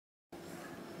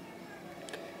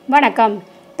வணக்கம்.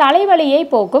 தலைவலியை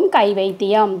போக்கும் கை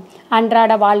வைத்தியம்.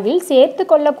 அன்றாட வாழ்வில் சேர்த்து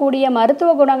கொள்ளக்கூடிய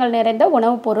மருத்துவ குணங்கள் நிறைந்த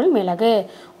உணவுப் பொருள் மிளகு.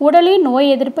 உடலின்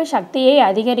நோய் எதிர்ப்பு சக்தியை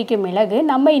அதிகரிக்கும் மிளகு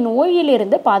நம்மை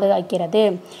நோயிலிருந்து பாதுகாக்கிறது.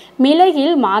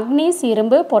 மிளகில் மாக்னீஸ்,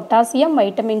 இரும்பு, potassium,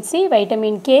 vitamin C,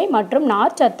 vitamin K மற்றும்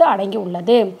நார்ச்சத்து அடங்கி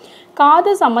உள்ளது.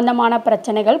 காது சம்பந்தமான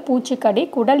பிரச்சனைகள், பூச்சிக்கடி,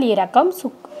 குடல் இறக்கம்,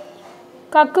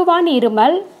 கக்குவான்,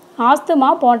 இருமல், ஆஸ்துமா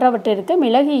போன்றவற்றிற்கு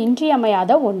மிளகு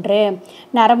இன்றியமையாத ஒன்று.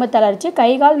 நரம்பு தளர்ச்சி,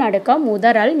 கைகால் நடுக்கம்,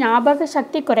 உதறல், ஞாபக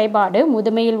சக்தி குறைபாடு,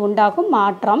 முதுமையில் உண்டாகும்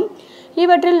மாற்றம்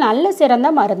இவற்றில் நல்ல சிறந்த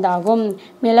மருந்தாகும்.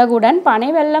 மிளகுடன் பனை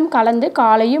வெல்லம் கலந்து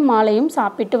காலையும் மாலையும்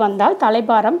சாப்பிட்டு வந்தால்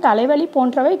தலைபாரம், தலைவலி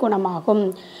போன்றவை குணமாகும்.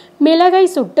 மிளகை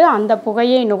சுட்டு அந்த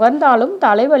புகையை நுகர்ந்தாலும்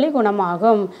தலைவலி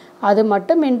குணமாகும். அது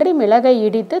மட்டுமின்றி மிளகை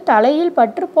இடித்து தலையில்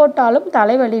பற்று போட்டாலும்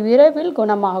தலைவலி விரைவில்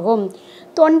குணமாகும்.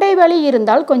 தொண்டை வலி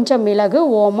இருந்தால் கொஞ்சம் மிளகு,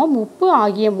 ஓமம், உப்பு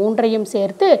ஆகிய மூன்றையும்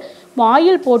சேர்த்து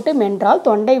வாயில் போட்டு மென்றால்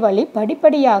தொண்டை வலி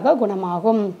படிப்படியாக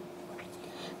குணமாகும்.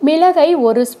 மிளகை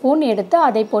 1 ஸ்பூன் எடுத்து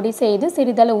அதை பொடி செய்து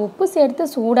சிறிதளவு உப்பு சேர்த்து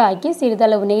சூடாக்கி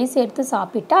சிறிதளவு நெய் சேர்த்து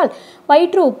சாப்பிட்டால்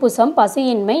வயிற்று உப்புசம்,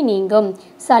 பசியின்மை நீங்கும்.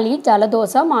 சளி,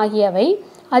 ஜலதோஷம் ஆகியவை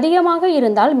அதிகமாக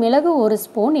இருந்தால் மிளகு 1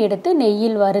 ஸ்பூன் எடுத்து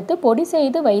நெய்யில் வறுத்து பொடி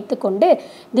செய்து வைத்து கொண்டு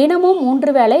தினமும்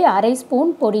 3 வேளை அரை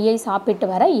ஸ்பூன் பொடியை சாப்பிட்டு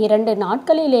வர 2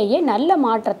 நாட்களிலேயே நல்ல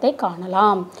மாற்றத்தை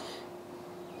காணலாம்.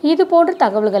 இது போன்ற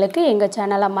தகவல்களுக்கு எங்கள்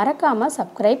சேனலை மறக்காமல்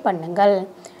சப்ஸ்கிரைப் பண்ணுங்கள்.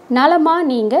 நலமா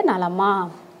நீங்க நலமா?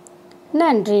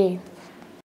 நன்றி.